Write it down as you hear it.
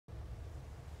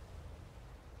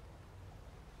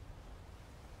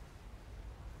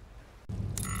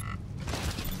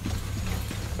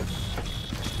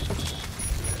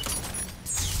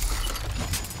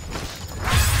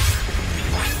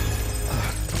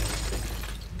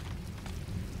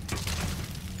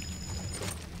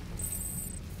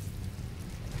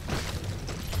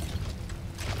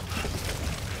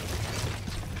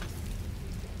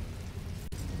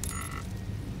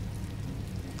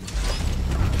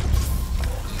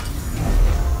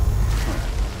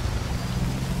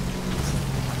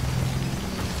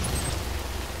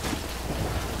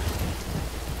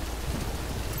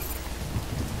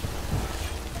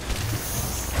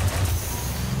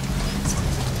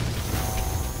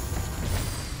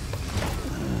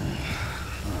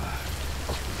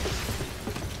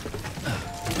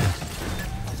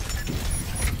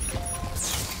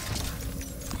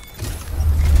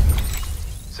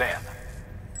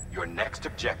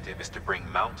objective is to bring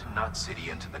Mountain Knot City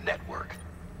into the network.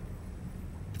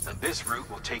 And this route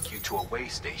will take you to a way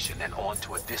station and on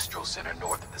to a distro center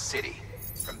north of the city.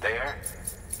 From there,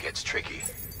 it gets tricky.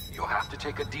 You'll have to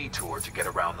take a detour to get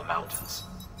around the mountains.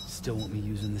 Still want me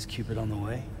using this Cupid on the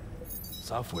way?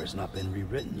 Software's not been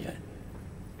rewritten yet.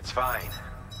 It's fine.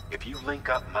 If you link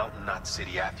up Mountain Knot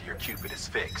City after your Cupid is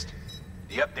fixed,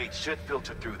 the update should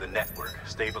filter through the network,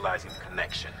 stabilizing the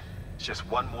connection. It's just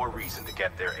one more reason to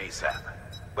get there ASAP.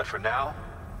 But for now,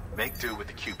 make do with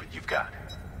the Cupid you've got.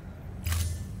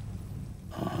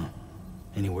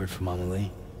 Any word from Mama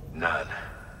Lee? None.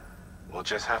 We'll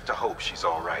just have to hope she's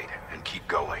all right and keep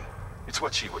going. It's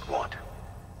what she would want.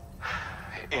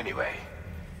 Anyway,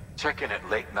 check in at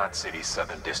Lake Knot City's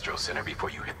Southern Distro Center before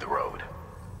you hit the road.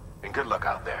 And good luck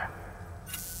out there.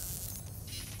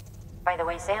 By the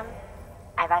way, Sam,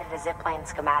 I've added a zipline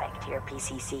schematic to your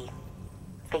PCC.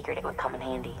 Figured it would come in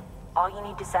handy. All you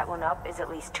need to set one up is at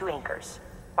least 2 anchors.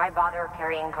 Why bother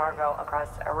carrying cargo across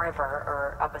a river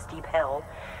or up a steep hill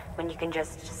when you can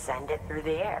just send it through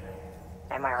the air?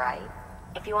 Am I right?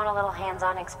 If you want a little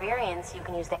hands-on experience, you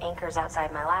can use the anchors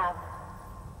outside my lab.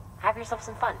 Have yourself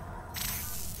some fun.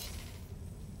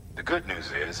 The good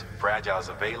news is, Fragile's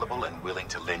available and willing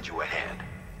to lend you a hand.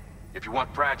 If you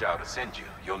want Fragile to send you,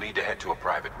 you'll need to head to a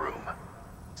private room.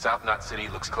 South Knot City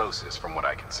looks closest from what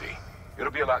I can see.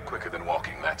 It'll be a lot quicker than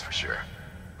walking, that's for sure.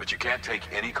 But you can't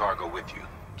take any cargo with you,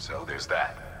 so there's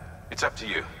that. It's up to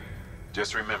you.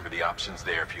 Just remember the option's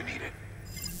there if you need it.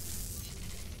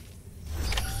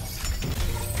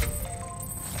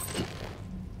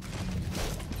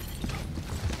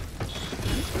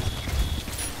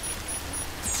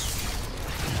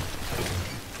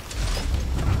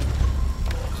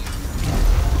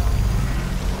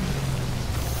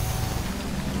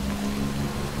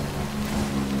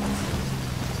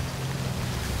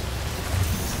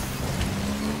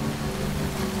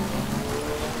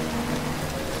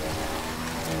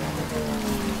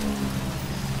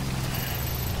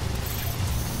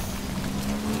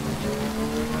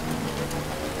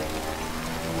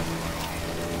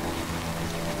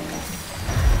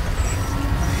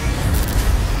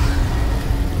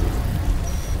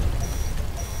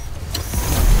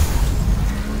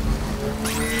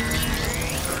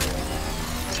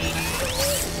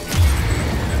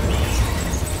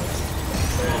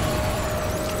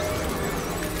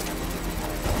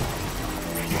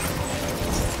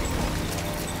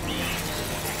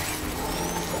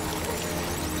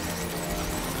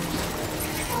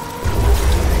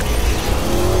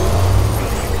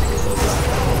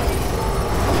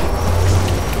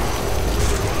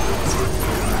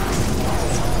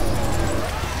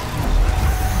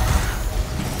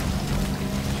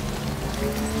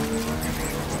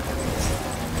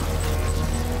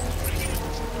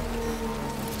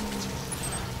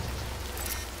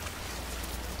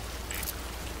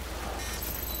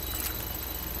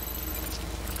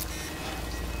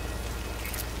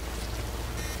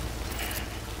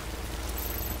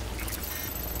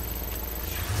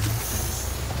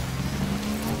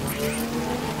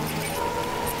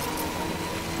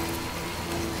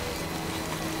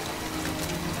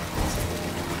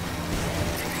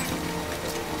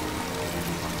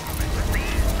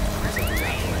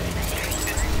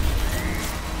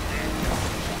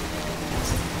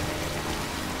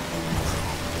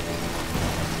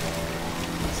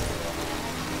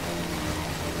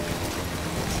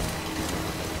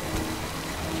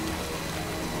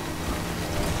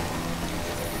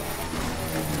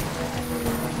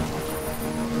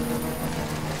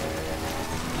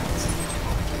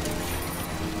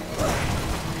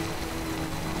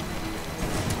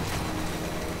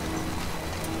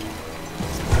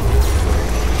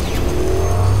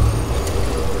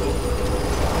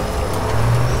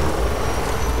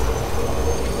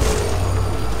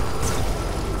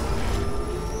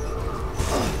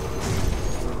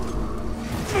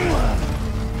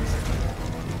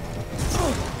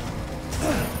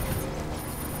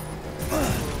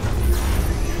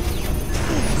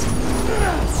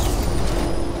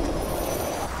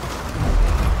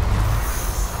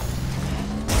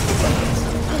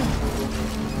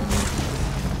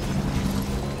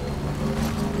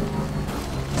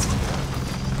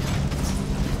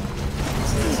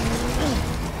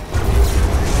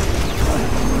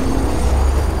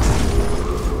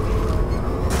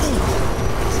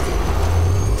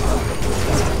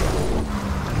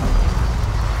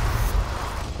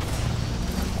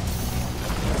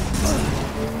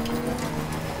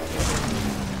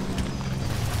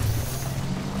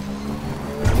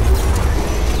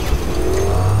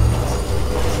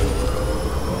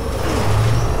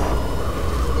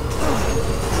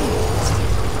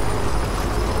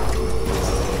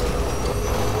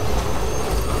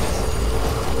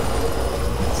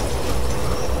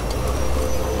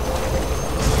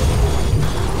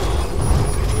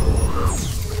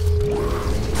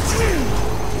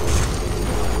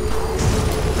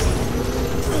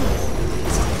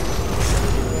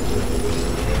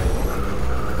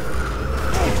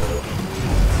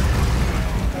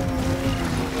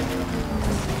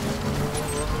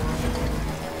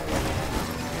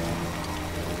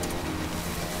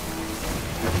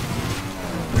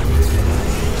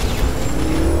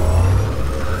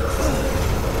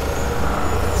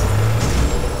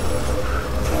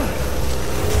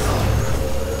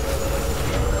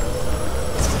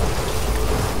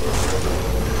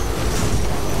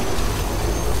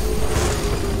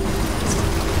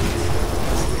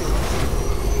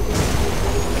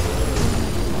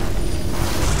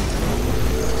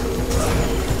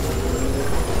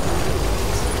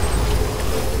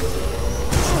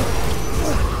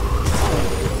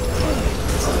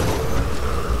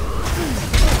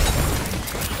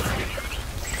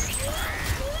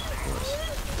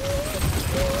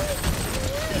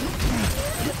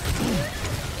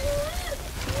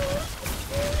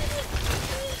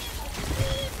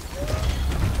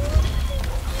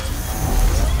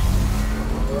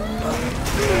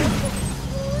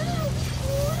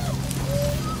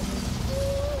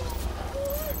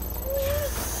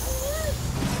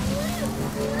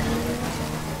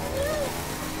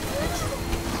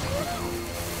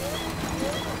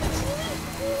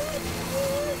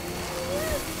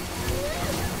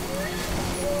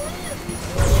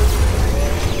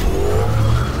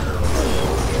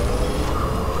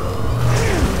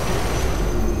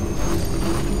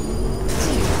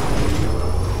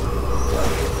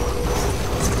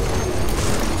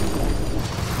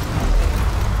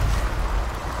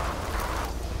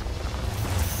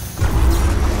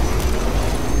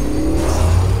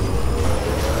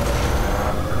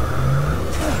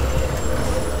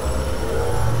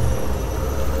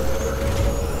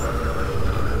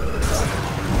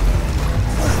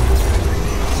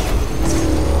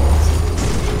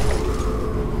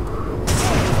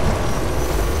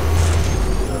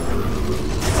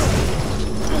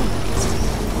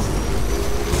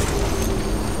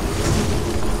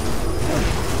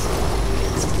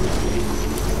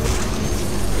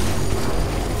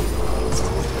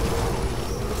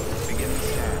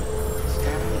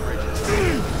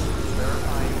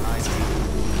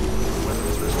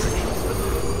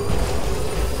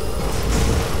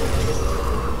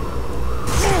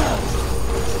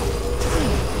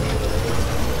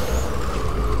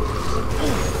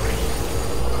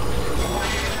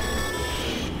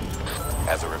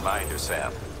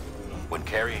 Sam. When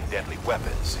carrying deadly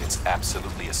weapons, it's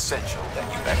absolutely essential that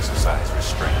you exercise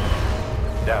restraint.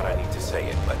 Doubt I need to say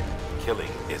it, but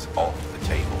killing is off the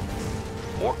table.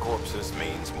 More corpses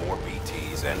means more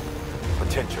BTs and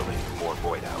potentially more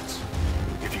void-outs.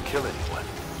 If you kill anyone,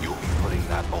 you'll be putting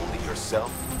not only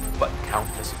yourself, but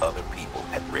countless other people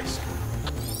at risk.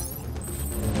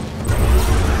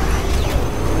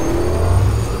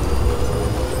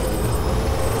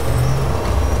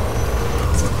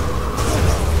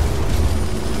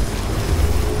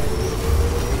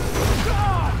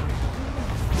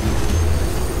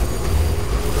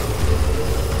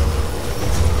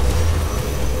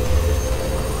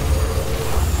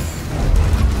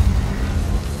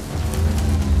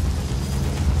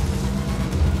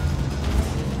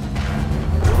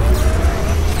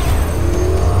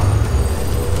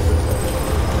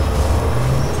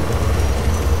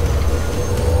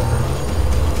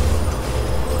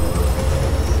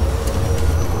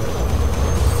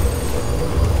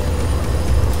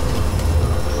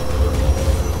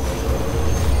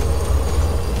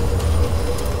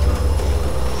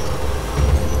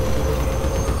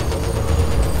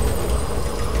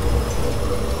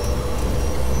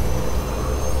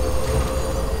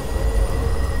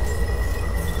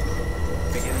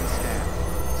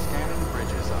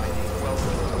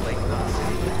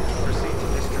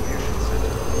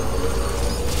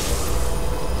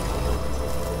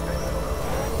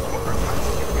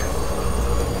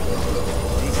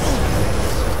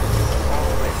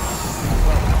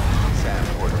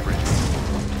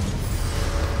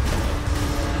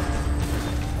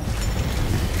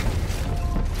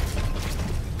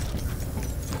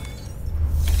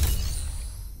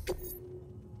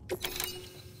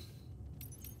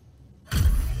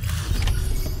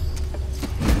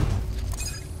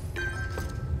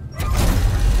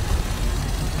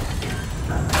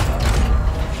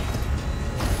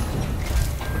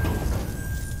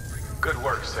 Good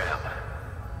work, Sam.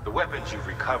 The weapons you've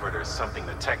recovered are something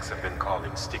the techs have been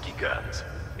calling sticky guns.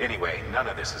 Anyway, none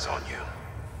of this is on you.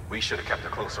 We should have kept a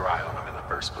closer eye on them in the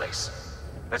first place.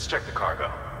 Let's check the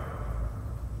cargo.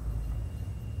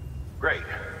 Great.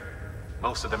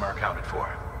 Most of them are accounted for.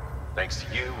 Thanks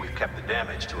to you, we've kept the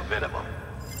damage to a minimum.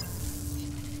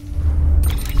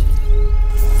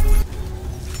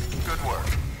 Good work.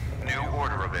 New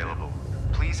order available.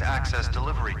 Please access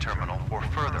delivery terminal for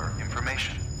further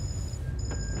information.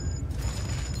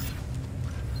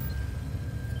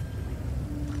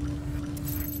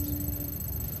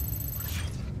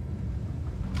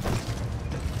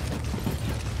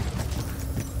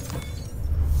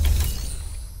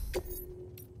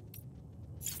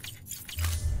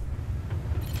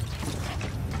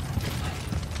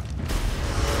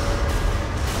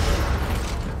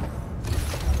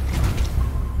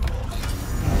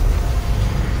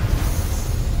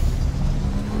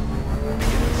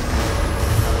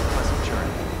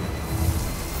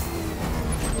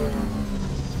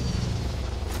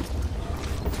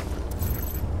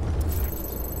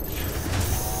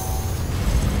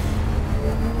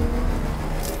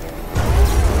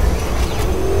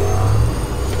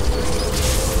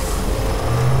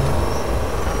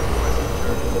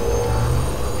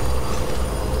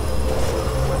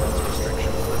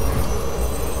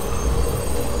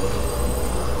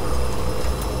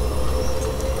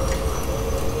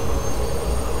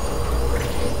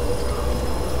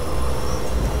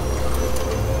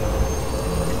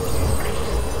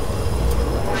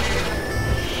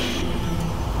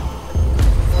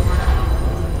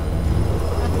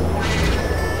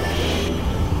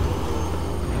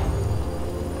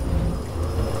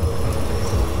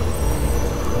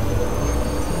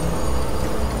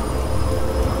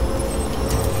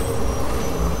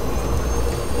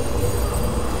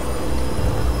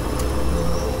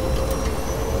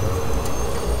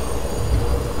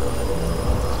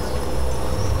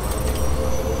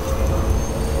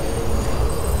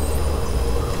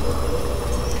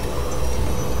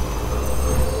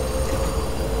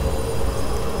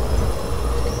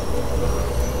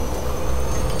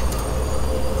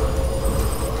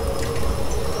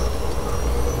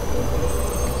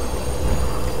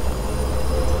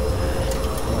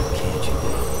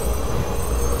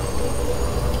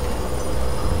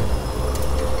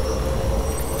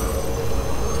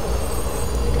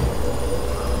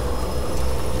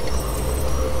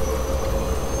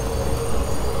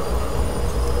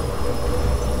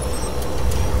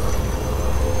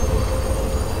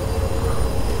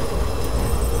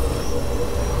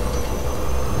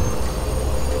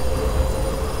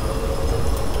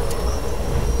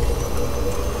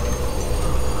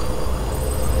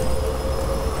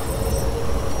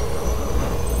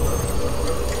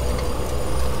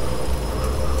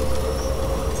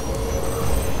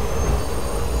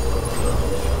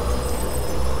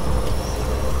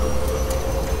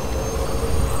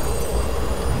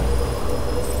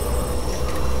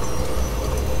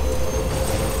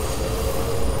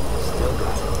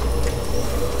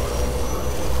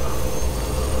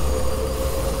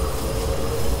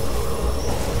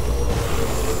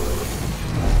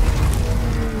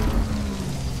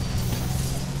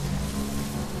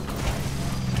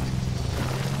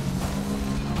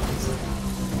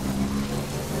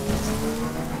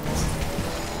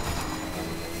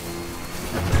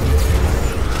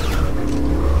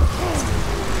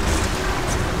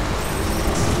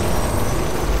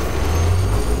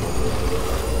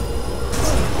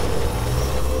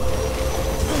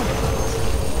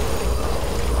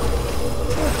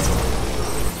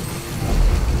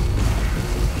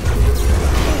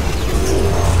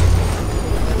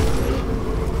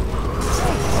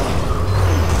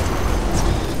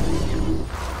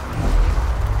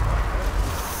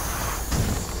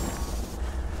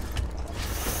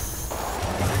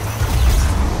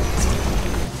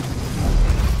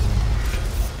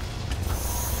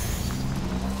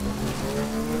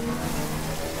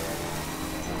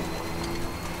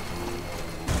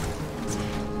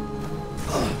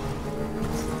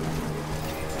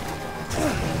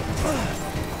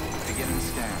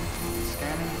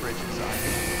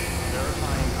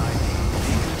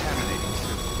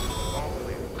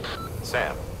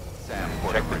 Sam,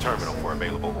 check the terminal for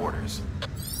available orders.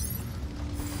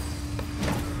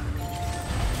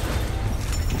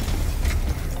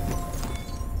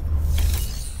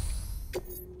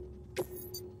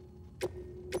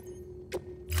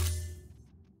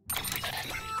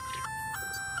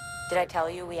 Did I tell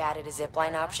you we added a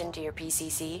zipline option to your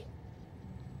PCC?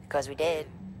 Because we did.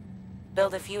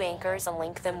 Build a few anchors and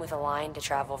link them with a line to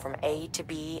travel from A to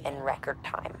B in record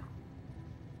time.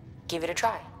 Give it a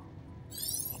try.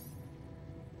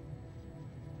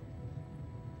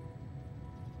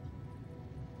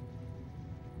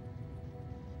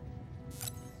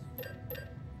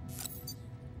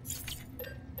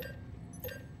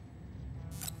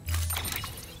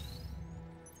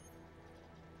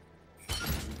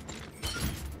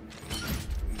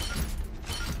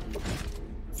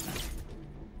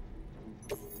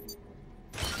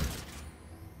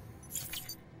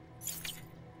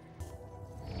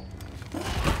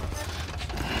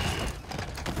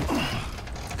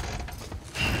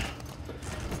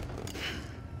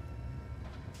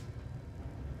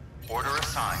 Order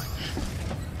assigned.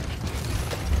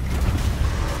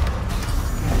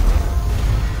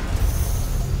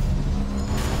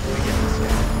 Begin the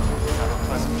scan. Have a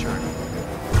pleasant journey.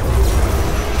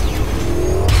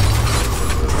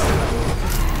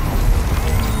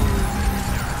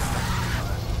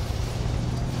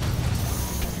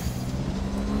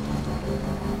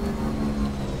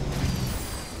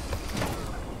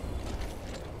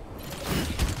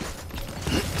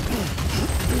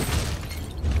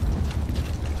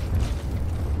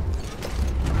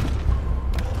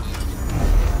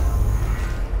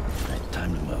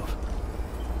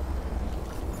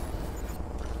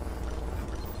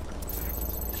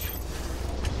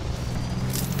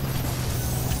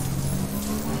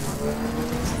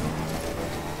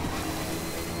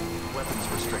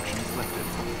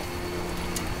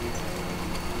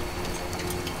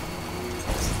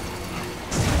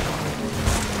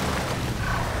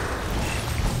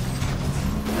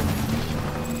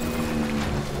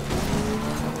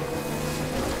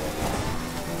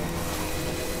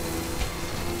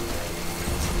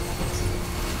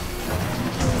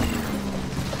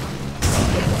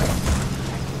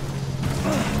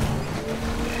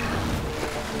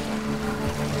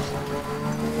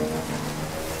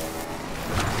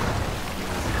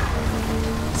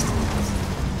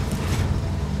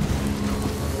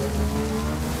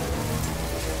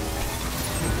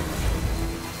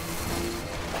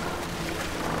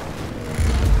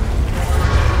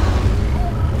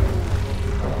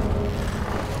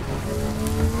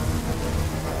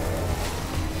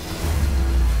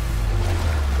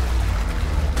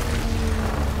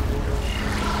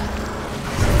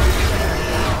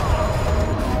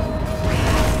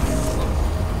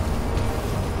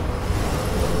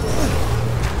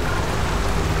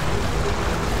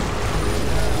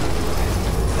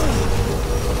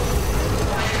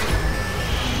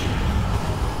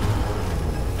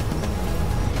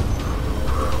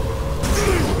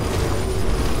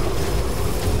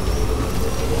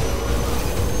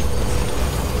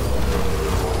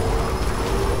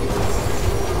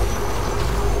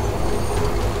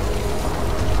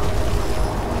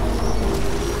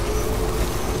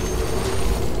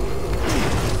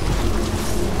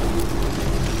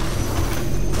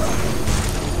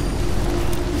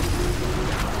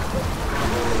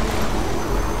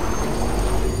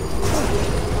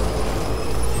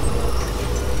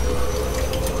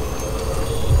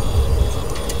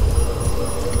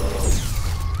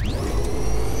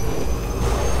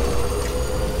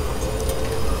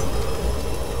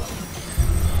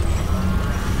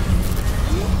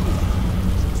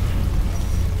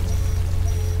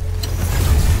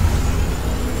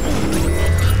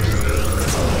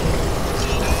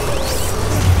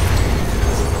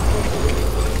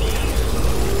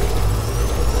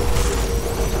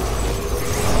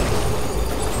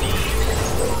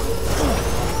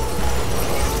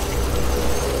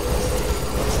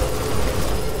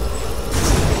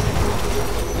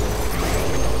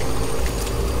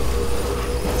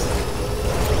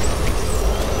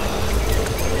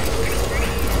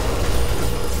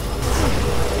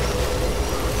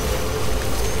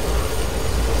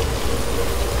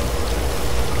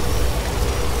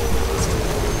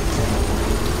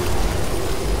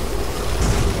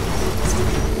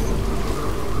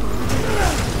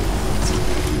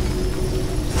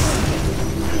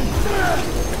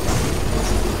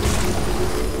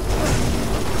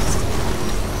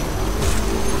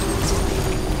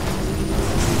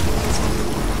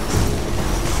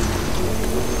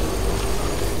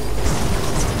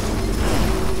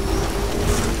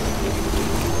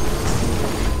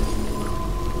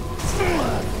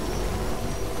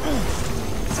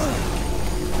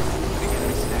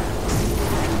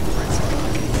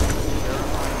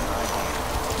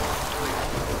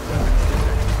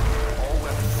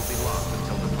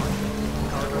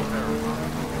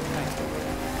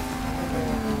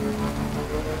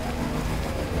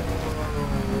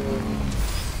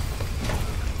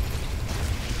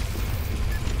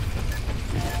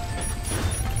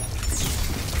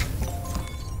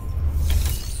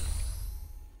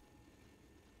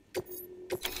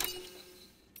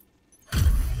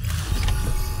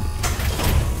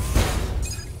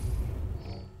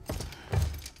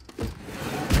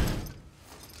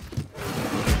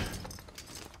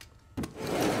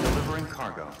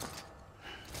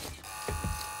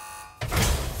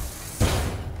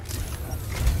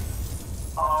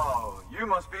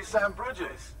 must be Sam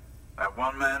Bridges. That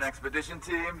one-man expedition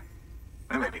team?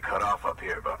 They may be cut off up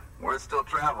here, but word still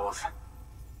travels.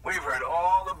 We've heard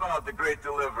all about the Great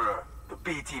Deliverer, the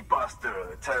BT Buster,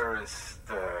 the terrorist,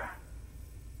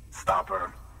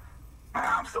 stopper.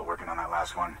 I'm still working on that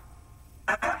last one.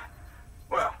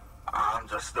 Well, I'm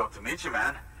just stoked to meet you,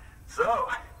 man. So,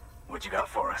 what you got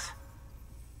for us?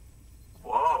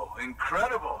 Whoa,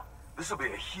 incredible! This'll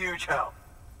be a huge help.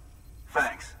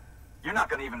 Thanks. You're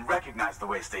not gonna even recognize the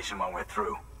way station when we're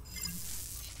through.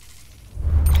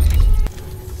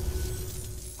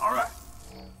 Alright.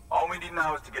 All we need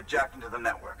now is to get jacked into the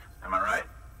network. Am I right?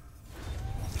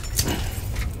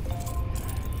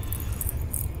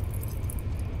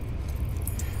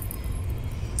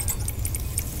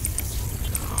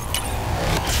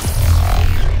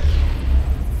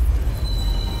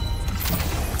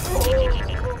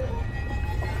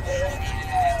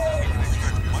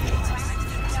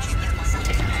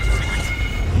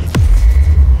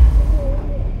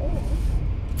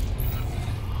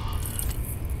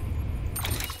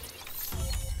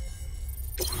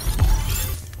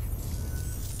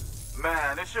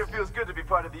 Man, it sure feels good to be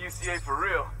part of the UCA for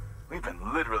real. We've been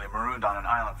literally marooned on an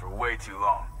island for way too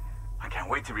long. I can't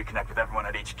wait to reconnect with everyone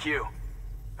at HQ.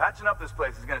 Patching up this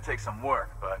place is gonna take some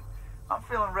work, but I'm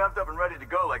feeling revved up and ready to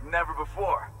go like never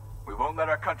before. We won't let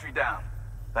our country down.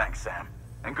 Thanks, Sam.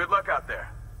 And good luck out there.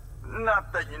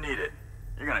 Not that you need it.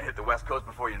 You're gonna hit the West Coast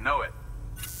before you know it.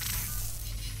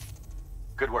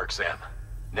 Good work, Sam.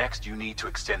 Next, you need to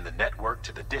extend the network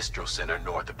to the distro center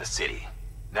north of the city.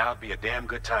 Now would be a damn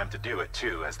good time to do it,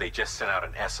 too, as they just sent out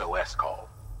an SOS call.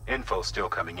 Info's still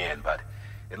coming in, but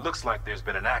it looks like there's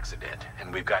been an accident,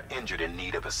 and we've got injured in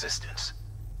need of assistance.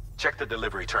 Check the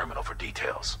delivery terminal for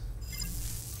details.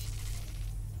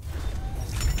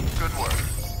 Good work.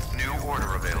 New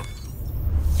order available.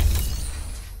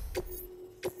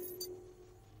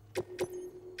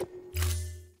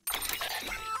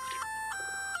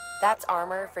 That's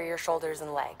armor for your shoulders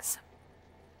and legs.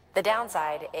 The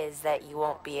downside is that you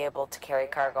won't be able to carry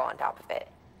cargo on top of it.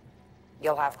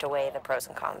 You'll have to weigh the pros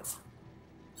and cons.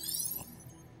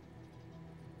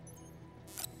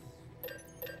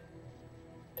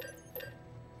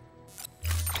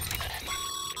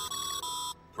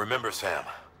 Remember, Sam,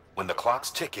 when the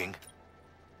clock's ticking,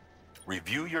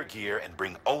 review your gear and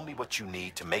bring only what you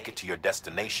need to make it to your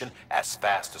destination as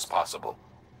fast as possible.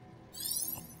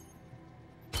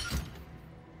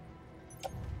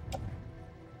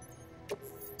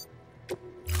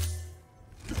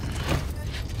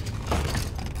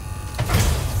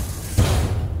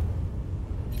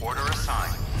 Order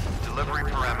assigned. Delivery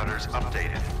parameters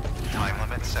updated. Time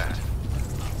limit set.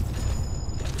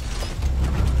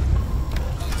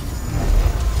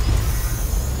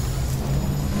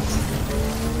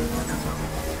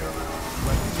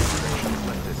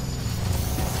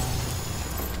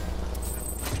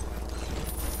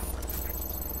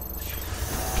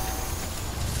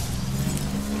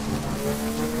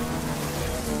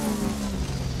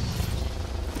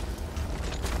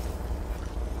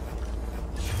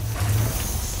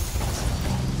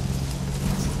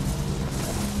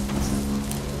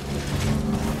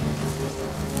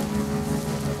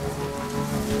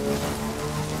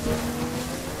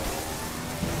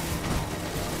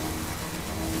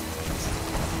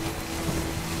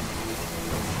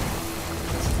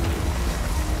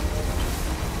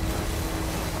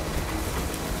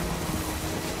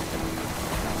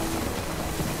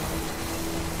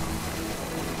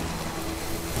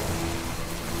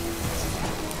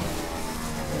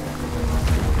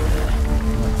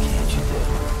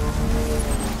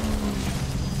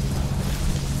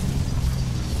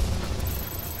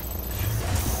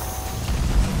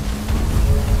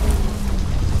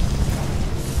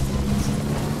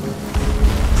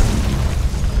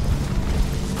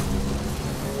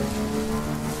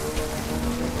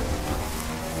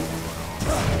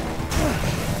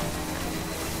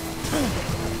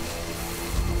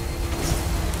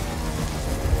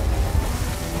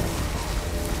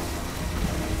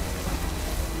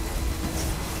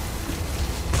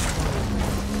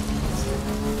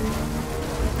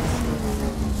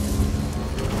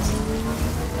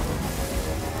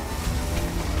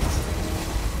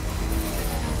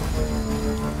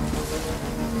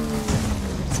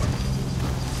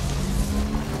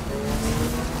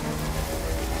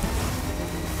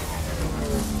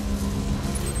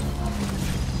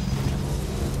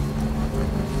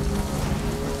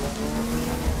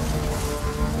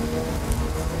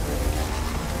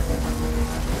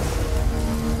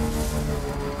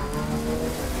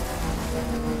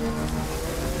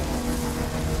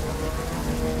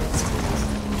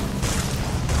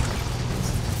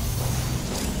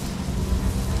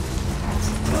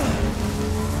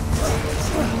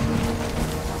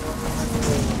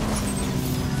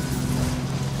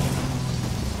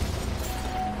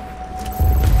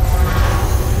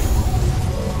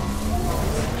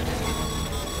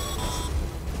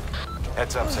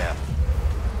 Heads up, Sam.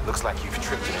 Looks like you've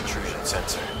tripped an intrusion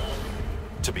sensor.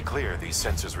 To be clear, these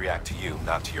sensors react to you,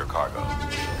 not to your cargo.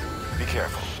 Be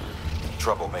careful.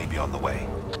 Trouble may be on the way.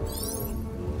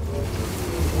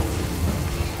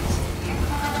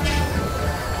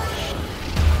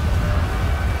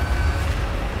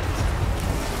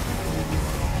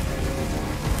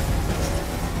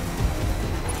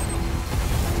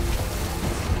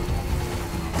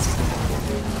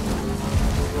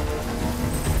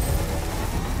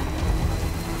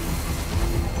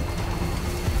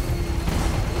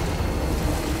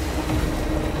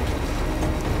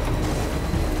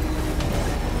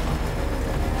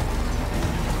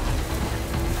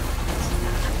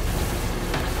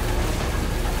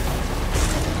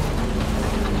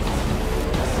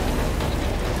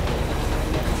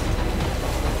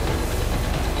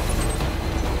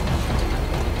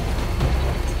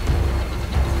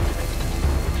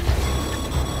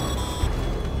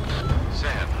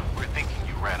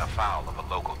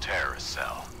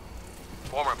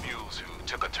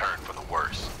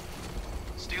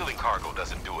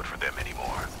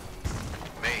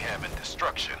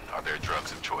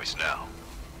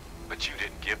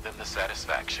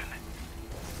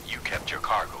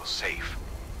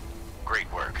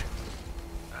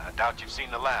 You've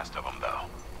seen the last of them, though.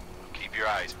 Keep your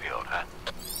eyes peeled, huh?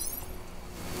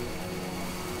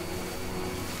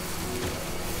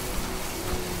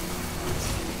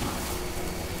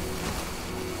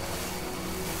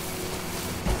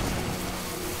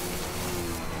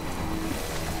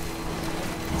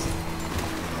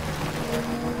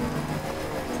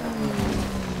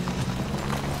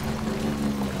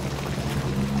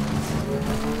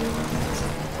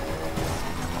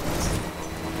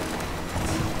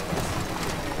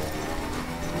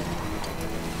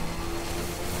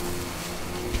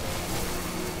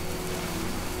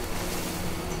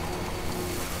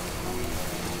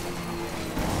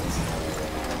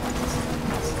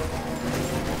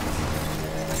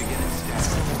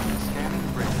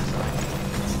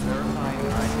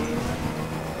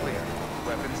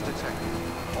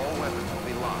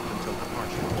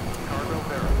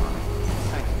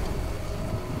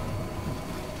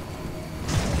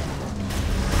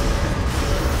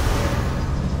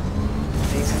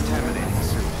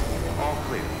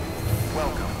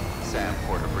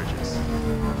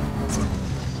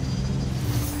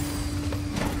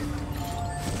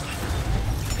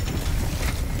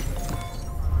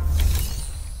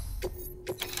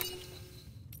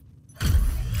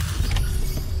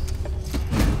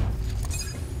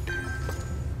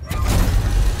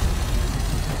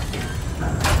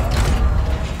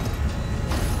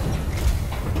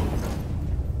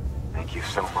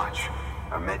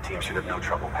 Should have no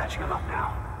trouble patching him up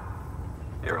now.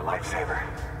 You're a lifesaver.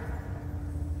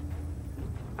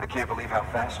 I can't believe how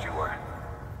fast you were.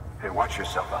 Hey, watch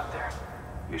yourself out there.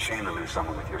 You're ashamed to lose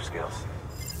someone with your skills.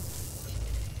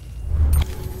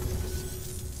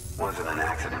 Wasn't an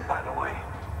accident, by the way.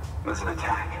 It was an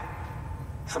attack.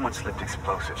 Someone slipped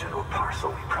explosives into a parcel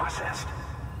we processed.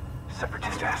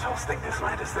 Separatist assholes think this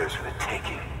land is theirs for the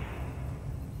taking.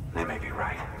 They may be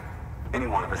right. Any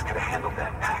one of us could have handled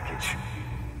that package.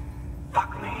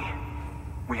 Fuck me.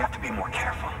 We have to be more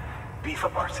careful. Beef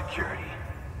up our security.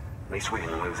 At least we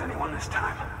didn't lose anyone this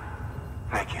time.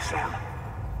 Thank you, Sam.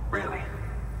 Really.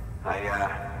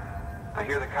 I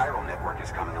hear the Chiral network is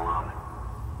coming along.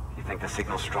 You think the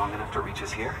signal's strong enough to reach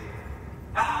us here?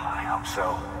 Oh, I hope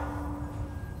so.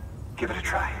 Give it a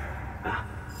try, huh?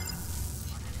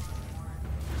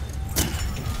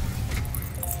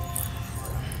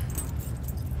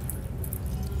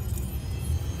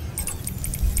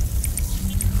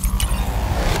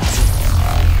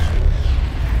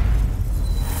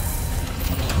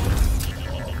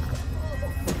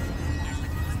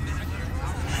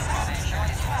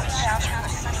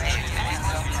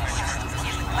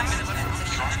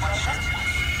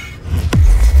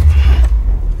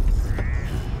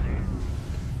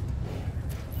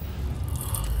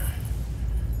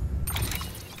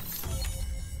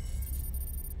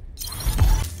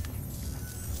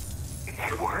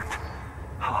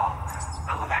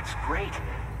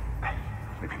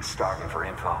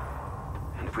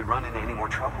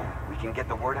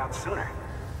 Sooner.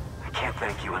 I can't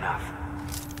thank you enough.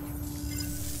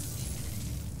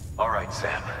 All right,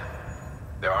 Sam.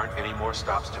 There aren't any more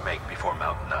stops to make before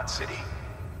Mountain Knot City.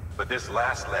 But this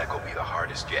last leg will be the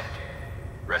hardest yet.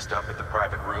 Rest up at the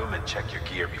private room and check your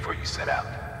gear before you set out.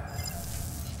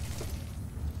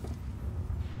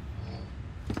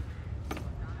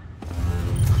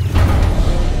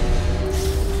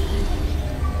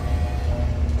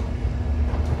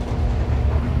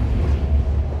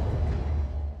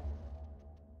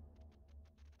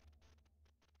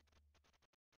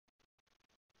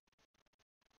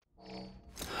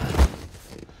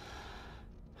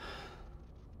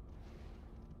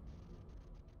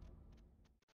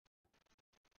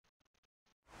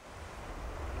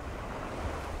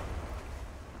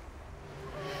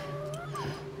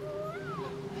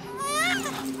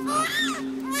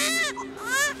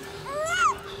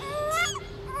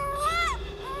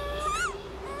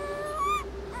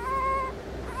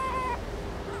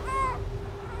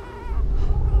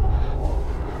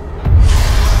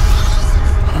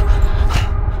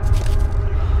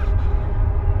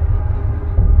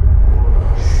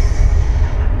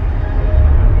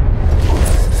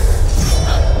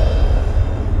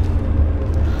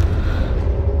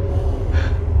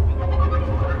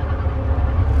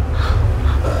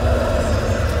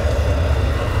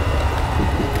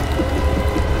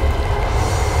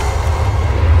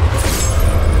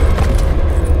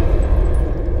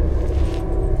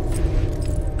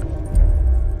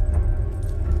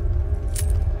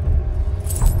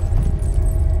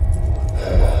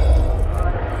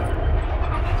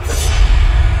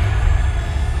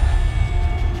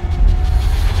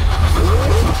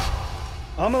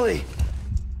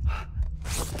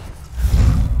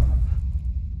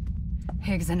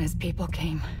 and his people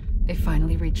came. They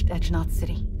finally reached Edgenaut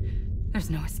City. There's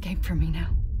no escape for me now.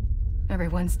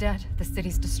 Everyone's dead, the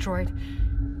city's destroyed,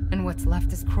 and what's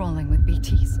left is crawling with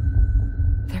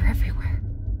BTs. They're everywhere.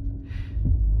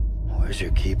 Where's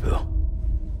your Kipu?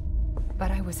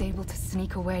 But I was able to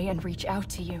sneak away and reach out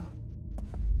to you.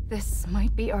 This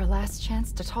might be our last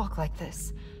chance to talk like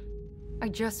this. I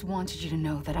just wanted you to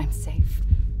know that I'm safe.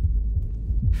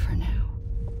 For now.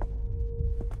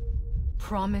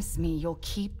 Promise me you'll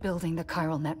keep building the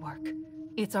chiral network.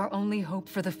 It's our only hope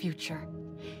for the future.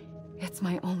 It's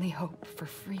my only hope for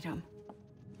freedom.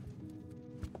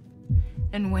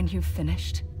 And when you've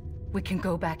finished, we can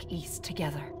go back east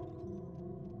together.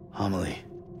 Amelie,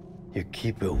 your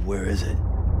Kipu, where is it?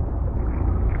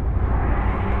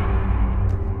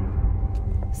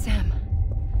 Sam,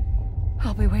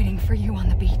 I'll be waiting for you on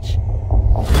the beach.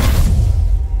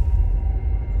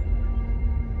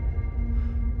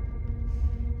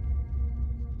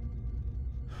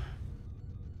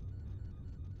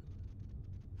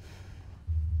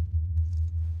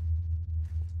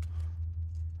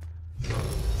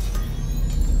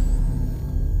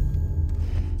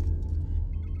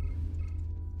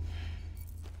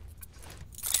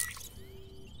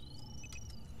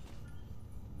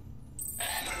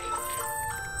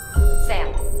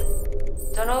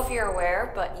 Don't know if you're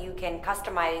aware, but you can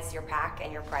customize your pack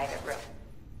and your private room.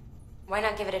 Why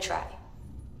not give it a try?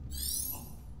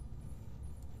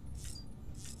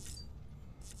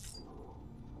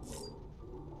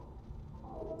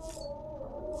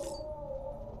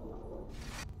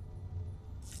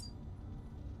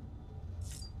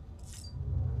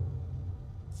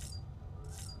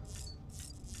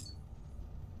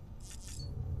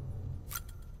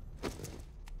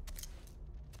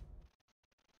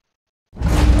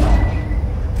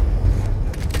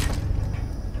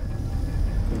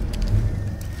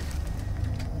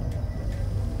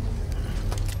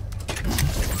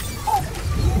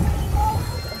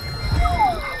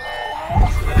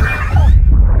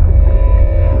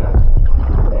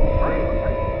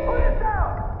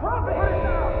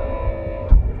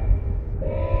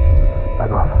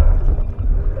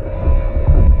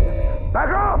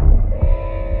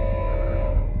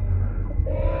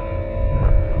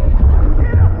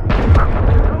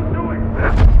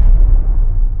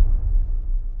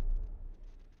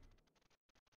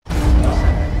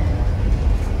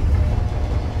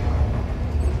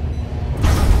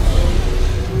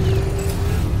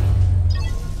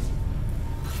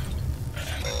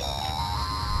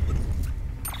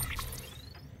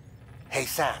 Hey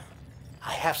Sam,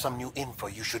 I have some new info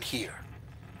you should hear.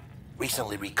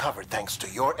 Recently recovered thanks to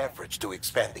your efforts to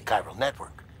expand the chiral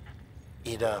network.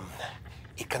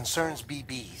 It concerns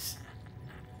BBs.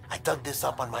 I dug this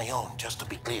up on my own, just to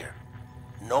be clear.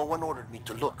 No one ordered me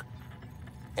to look.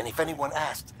 And if anyone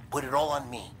asked, put it all on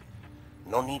me.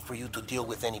 No need for you to deal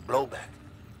with any blowback.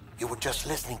 You were just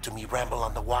listening to me ramble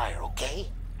on the wire, okay?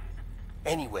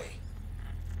 Anyway,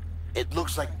 it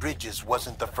looks like Bridges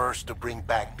wasn't the first to bring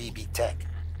back BB tech.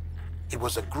 It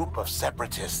was a group of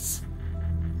separatists.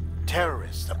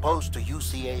 Terrorists opposed to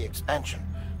UCA expansion,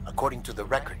 according to the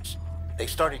records. They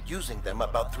started using them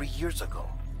about 3 years ago.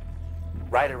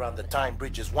 Right around the time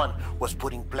Bridges 1 was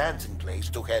putting plans in place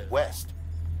to head west.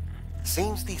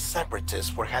 Seems these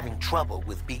separatists were having trouble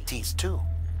with BTs too,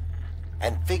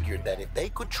 and figured that if they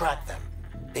could track them,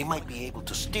 they might be able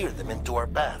to steer them into our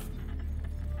path.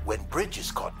 When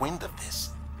Bridges caught wind of this,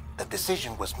 the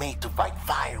decision was made to fight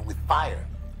fire with fire,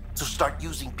 to start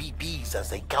using BBs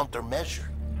as a countermeasure.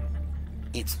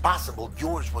 It's possible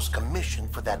yours was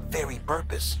commissioned for that very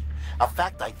purpose, a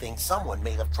fact I think someone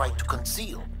may have tried to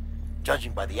conceal,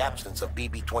 judging by the absence of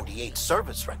BB-28's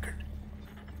service record.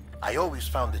 I always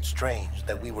found it strange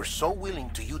that we were so willing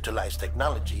to utilize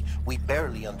technology we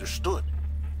barely understood.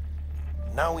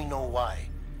 Now we know why.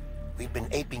 We've been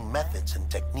aping methods and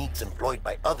techniques employed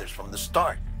by others from the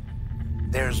start.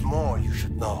 There's more you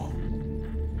should know.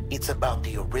 It's about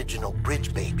the original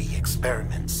Bridge Baby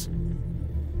experiments.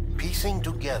 Piecing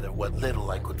together what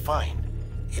little I could find,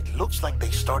 it looks like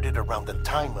they started around the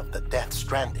time of the Death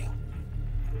Stranding.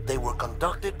 They were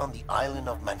conducted on the island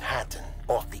of Manhattan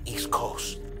off the East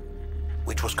Coast,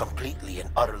 which was completely and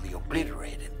utterly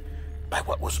obliterated by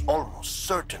what was almost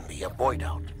certainly a void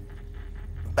out.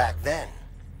 Back then,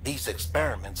 these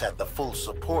experiments had the full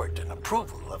support and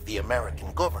approval of the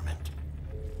American government.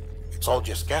 It's all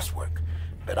just guesswork,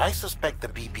 but I suspect the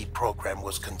BB program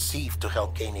was conceived to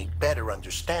help gain a better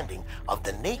understanding of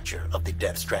the nature of the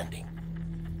Death Stranding.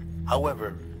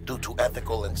 However, due to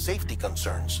ethical and safety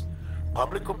concerns,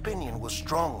 public opinion was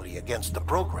strongly against the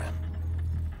program.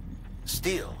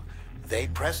 Still, they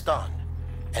pressed on,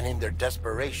 And in their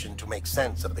desperation to make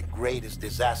sense of the greatest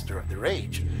disaster of their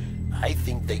age, I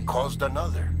think they caused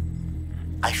another.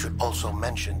 I should also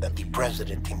mention that the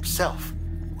president himself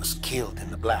was killed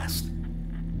in the blast.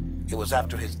 It was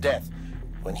after his death,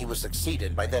 when he was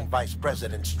succeeded by then Vice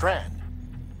President Strand,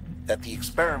 that the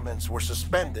experiments were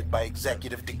suspended by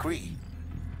executive decree.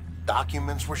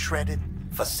 Documents were shredded,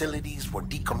 facilities were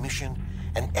decommissioned,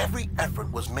 and every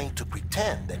effort was made to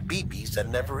pretend that BBs had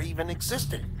never even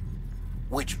existed.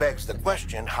 Which begs the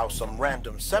question how some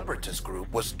random separatist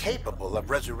group was capable of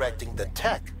resurrecting the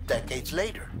tech decades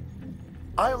later.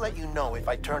 I'll let you know if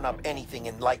I turn up anything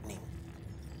enlightening.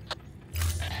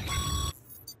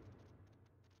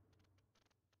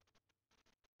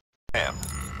 Ma'am,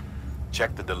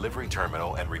 check the delivery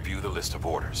terminal and review the list of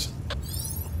orders.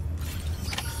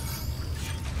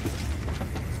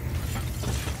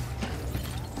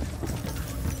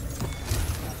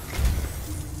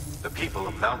 The people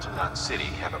of Mountain Knot City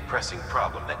have a pressing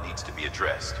problem that needs to be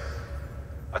addressed.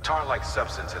 A tar-like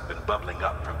substance has been bubbling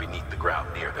up from beneath the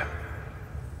ground near them.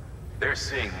 They're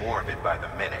seeing more of it by the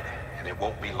minute, and it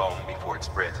won't be long before it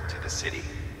spreads into the city.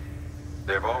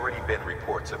 There have already been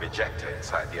reports of ejecta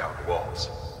inside the outer walls.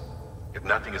 If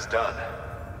nothing is done,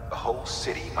 the whole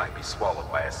city might be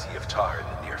swallowed by a sea of tar in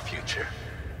the near future.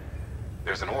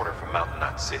 There's an order from Mountain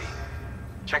Knot City.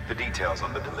 Check the details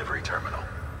on the delivery terminal.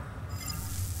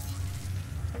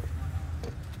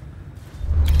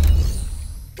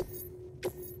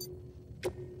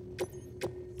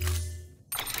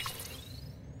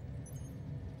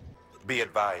 Be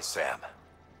advised, Sam.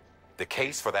 The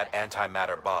case for that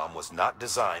antimatter bomb was not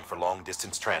designed for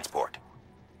long-distance transport.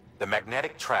 The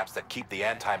magnetic traps that keep the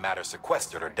antimatter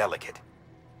sequestered are delicate.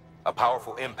 A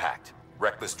powerful impact,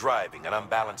 reckless driving, an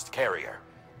unbalanced carrier.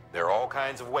 There are all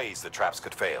kinds of ways the traps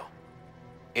could fail.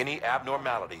 Any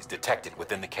abnormalities detected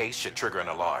within the case should trigger an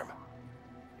alarm.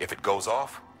 If it goes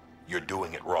off, you're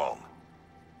doing it wrong.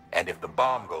 And if the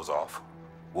bomb goes off,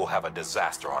 we'll have a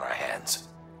disaster on our hands.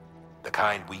 The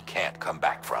kind we can't come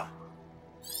back from.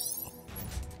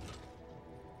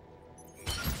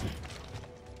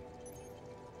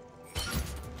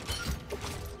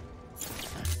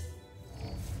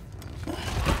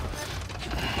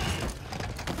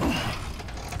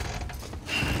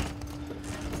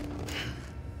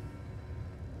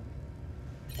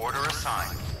 Order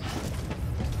assigned.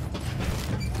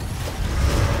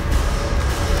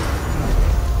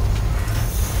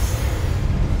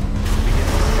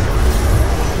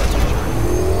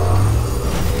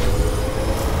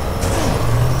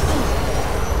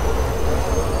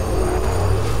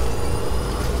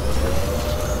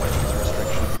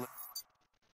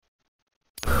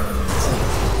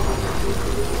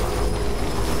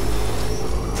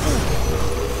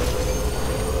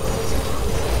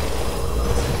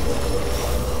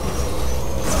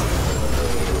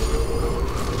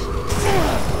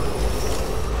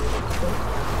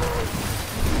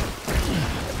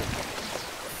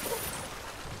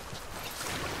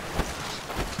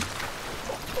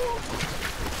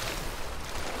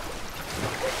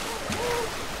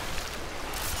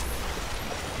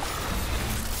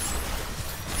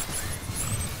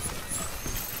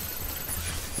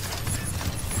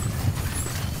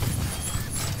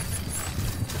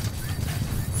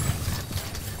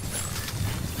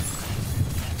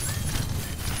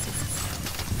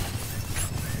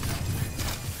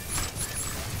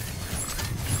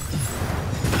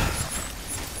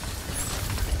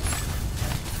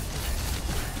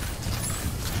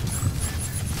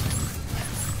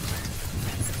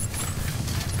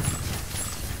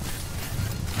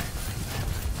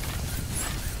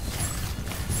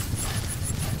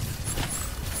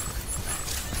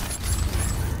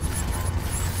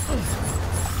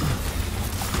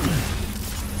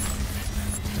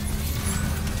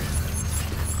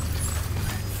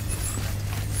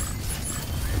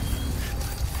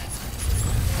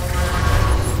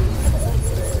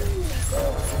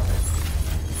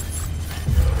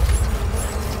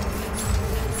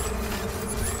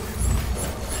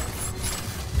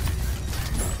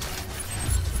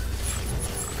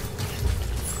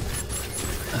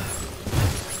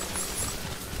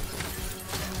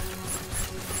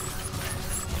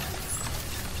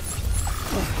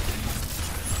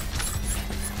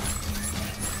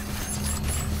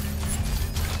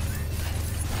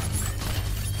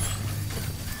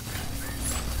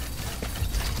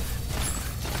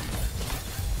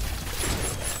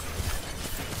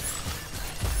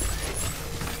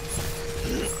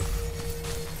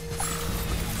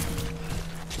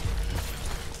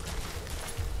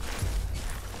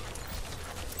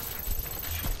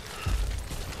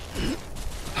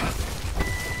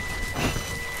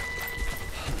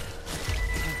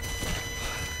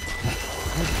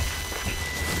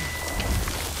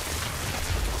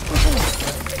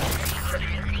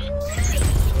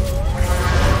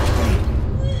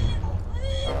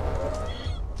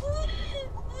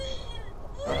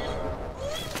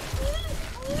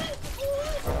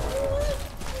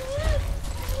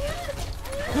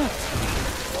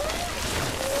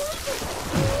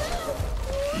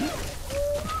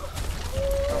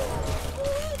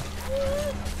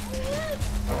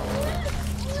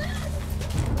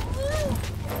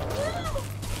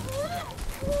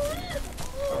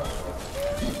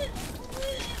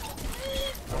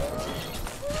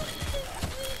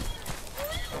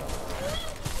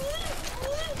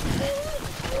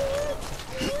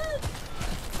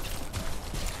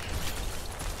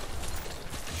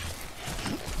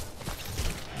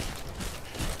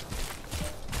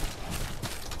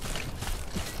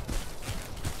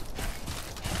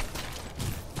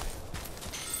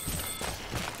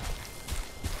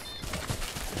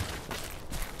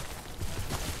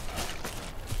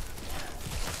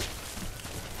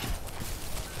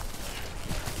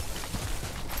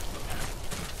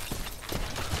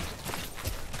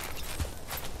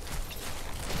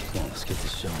 Let's get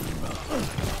this show on the road.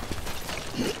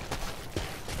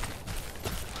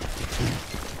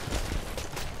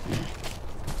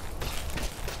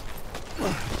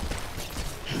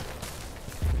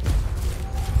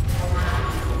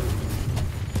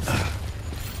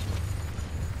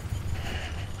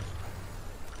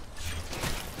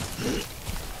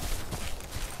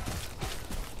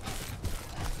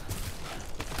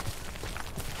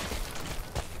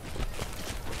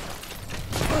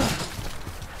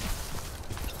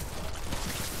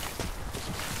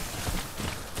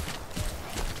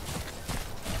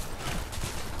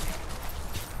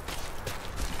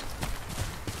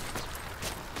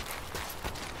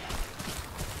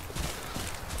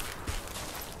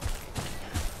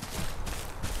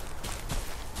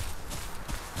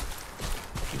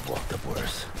 Walked up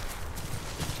worse.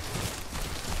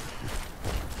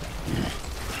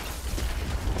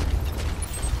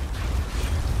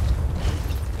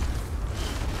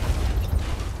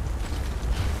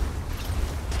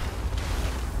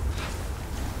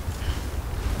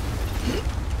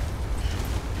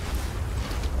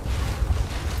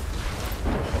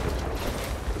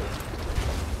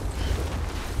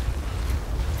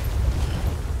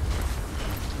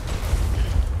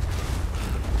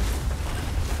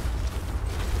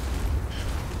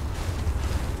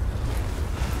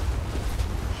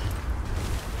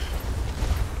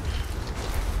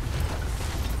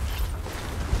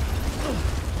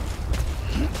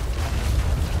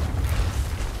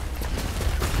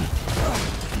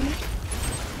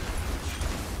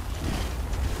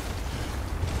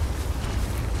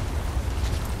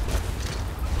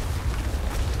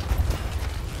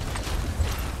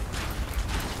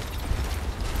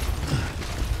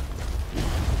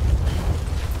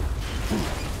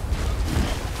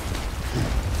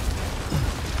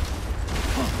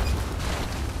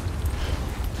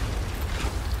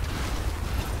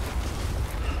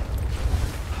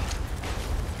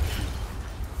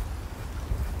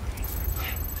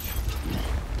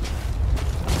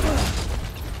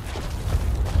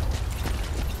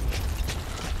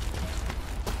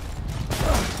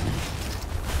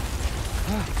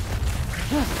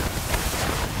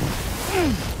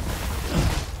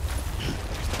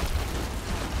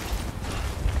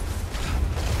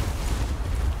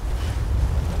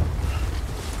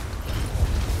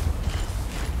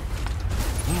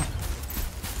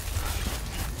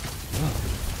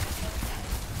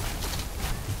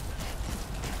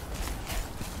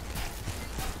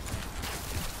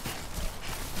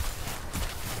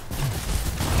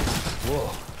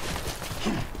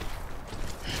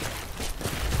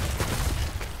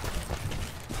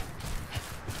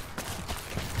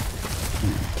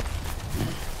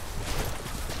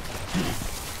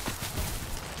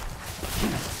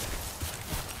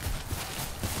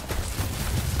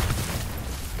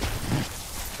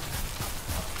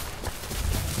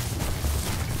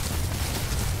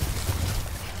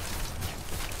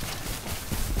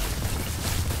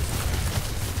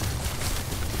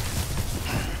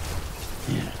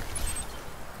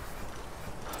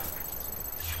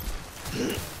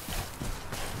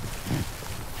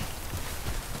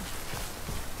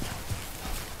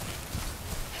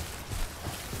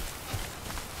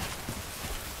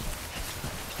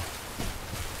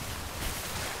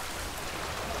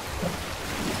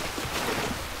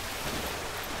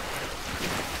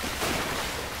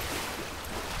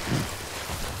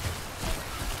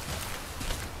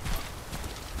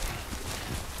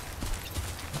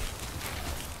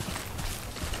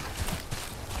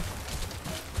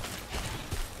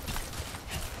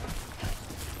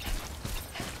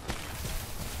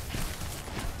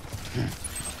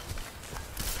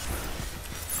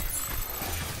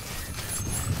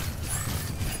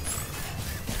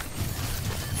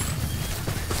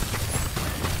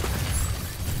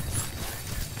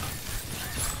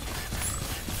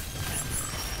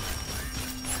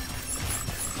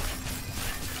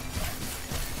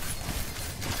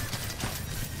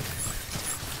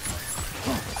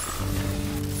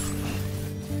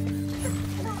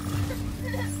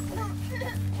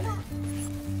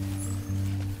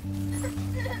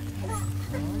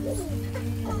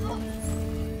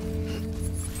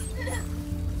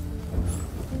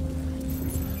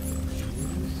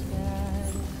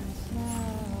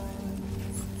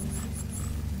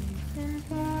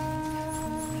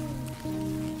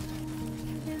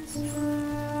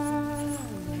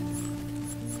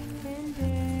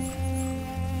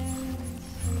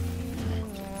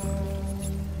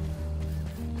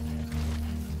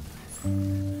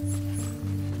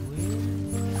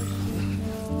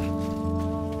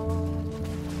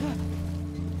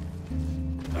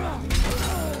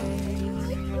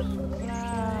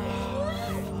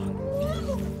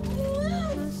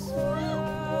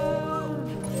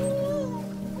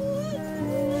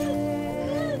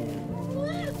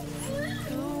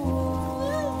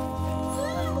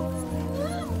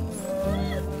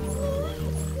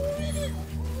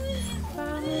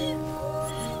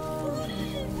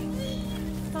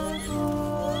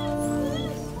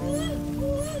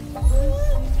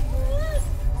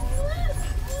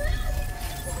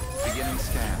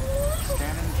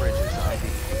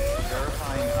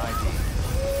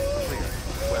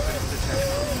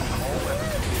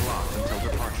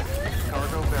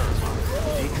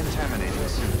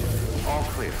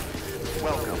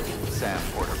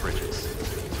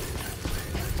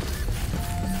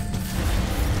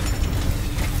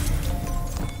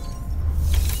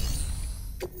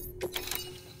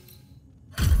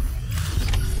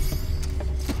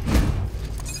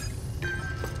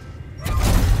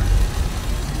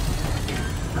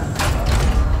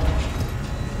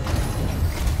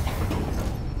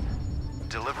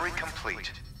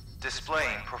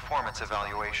 Displaying performance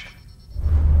evaluation.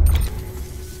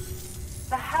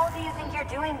 The hell do you think you're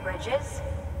doing, Bridges?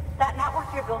 That network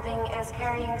you're building is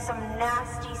carrying some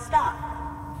nasty stuff.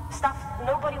 Stuff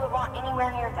nobody would want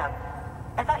anywhere near them.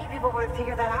 I thought you people would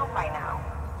figure that out by now.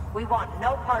 We want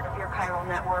no part of your chiral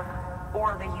network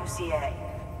or the UCA.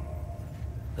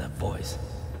 That voice.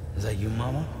 Is that you,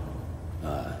 Mama?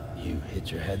 You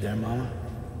hit your head there, Mama?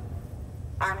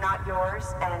 I'm not yours,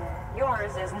 and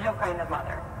yours is no kind of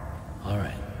mother. All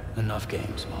right. Enough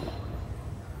games, Mama.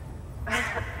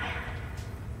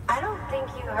 I don't think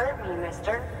you heard me,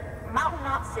 mister. Mountain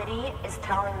Knot City is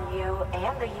telling you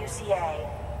and the UCA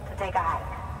to take a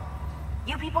hike.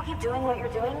 You people keep doing what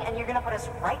you're doing, and you're gonna put us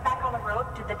right back on the road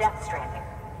to the Death Stranding.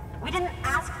 We didn't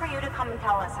ask for you to come and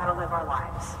tell us how to live our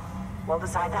lives. We'll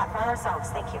decide that for ourselves,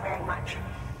 thank you very much.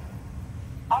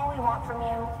 All we want from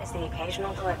you is the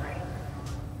occasional delivery.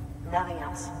 Nothing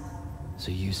else.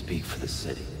 So you speak for the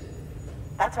city?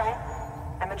 That's right.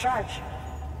 I'm in charge.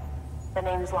 The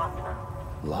name's Lochner.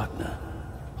 Lochner?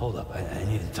 Hold up, I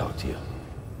need to talk to you.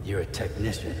 You're a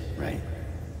technician, right?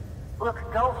 Look,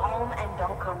 go home and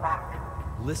don't come back.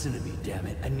 Listen to me, damn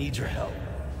it. I need your help.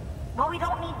 Well, we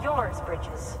don't need yours,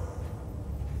 Bridges.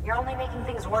 You're only making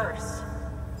things worse.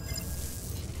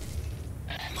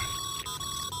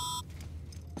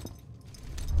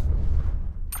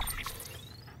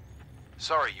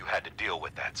 Sorry you had to deal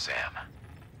with that, Sam.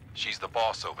 She's the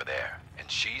boss over there,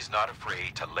 and she's not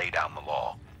afraid to lay down the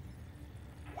law.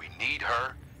 We need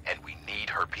her, and we need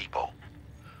her people.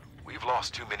 We've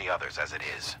lost too many others as it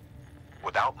is.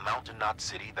 Without Mountain Knot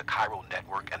City, the chiral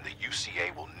network and the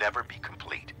UCA will never be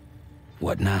complete.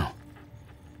 What now?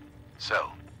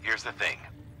 So, here's the thing.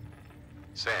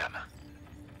 Sam,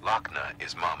 Lochner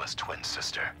is Mama's twin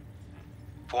sister.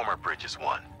 Former Bridges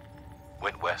 1.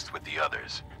 Went west with the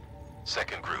others.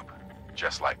 Second group,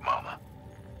 just like Mama.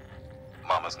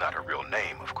 Mama's not her real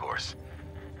name, of course.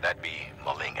 That'd be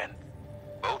Malingen.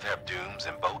 Both have dooms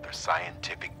and both are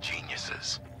scientific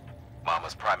geniuses.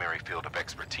 Mama's primary field of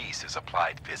expertise is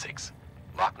applied physics.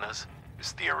 Lochner's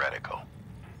is theoretical.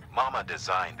 Mama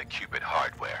designed the Cupid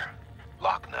hardware.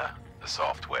 Lochner, the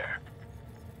software.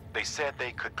 They said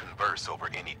they could converse over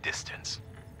any distance.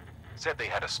 Said they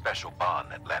had a special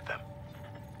bond that led them.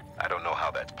 I don't know how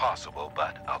that's possible,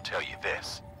 but I'll tell you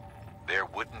this. There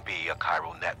wouldn't be a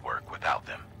chiral network without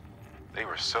them. They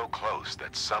were so close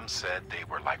that some said they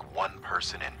were like one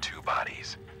person in two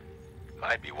bodies.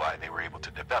 Might be why they were able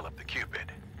to develop the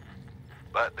Cupid.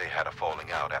 But they had a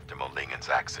falling out after Molingen's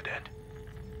accident.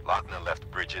 Lochner left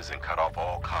Bridges and cut off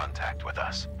all contact with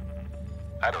us.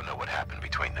 I don't know what happened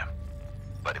between them.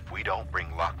 But if we don't bring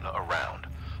Lochner around,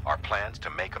 our plans to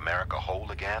make America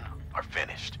whole again are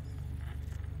finished.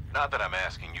 Not that I'm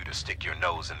asking you to stick your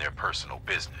nose in their personal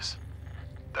business.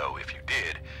 Though if you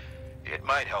did, it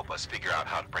might help us figure out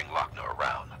how to bring Lochner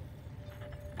around.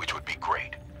 Which would be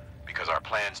great, because our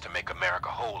plans to make America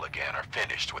whole again are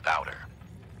finished without her.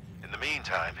 In the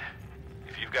meantime,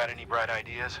 if you've got any bright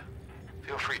ideas,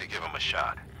 feel free to give them a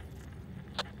shot.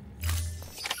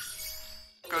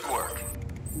 Good work.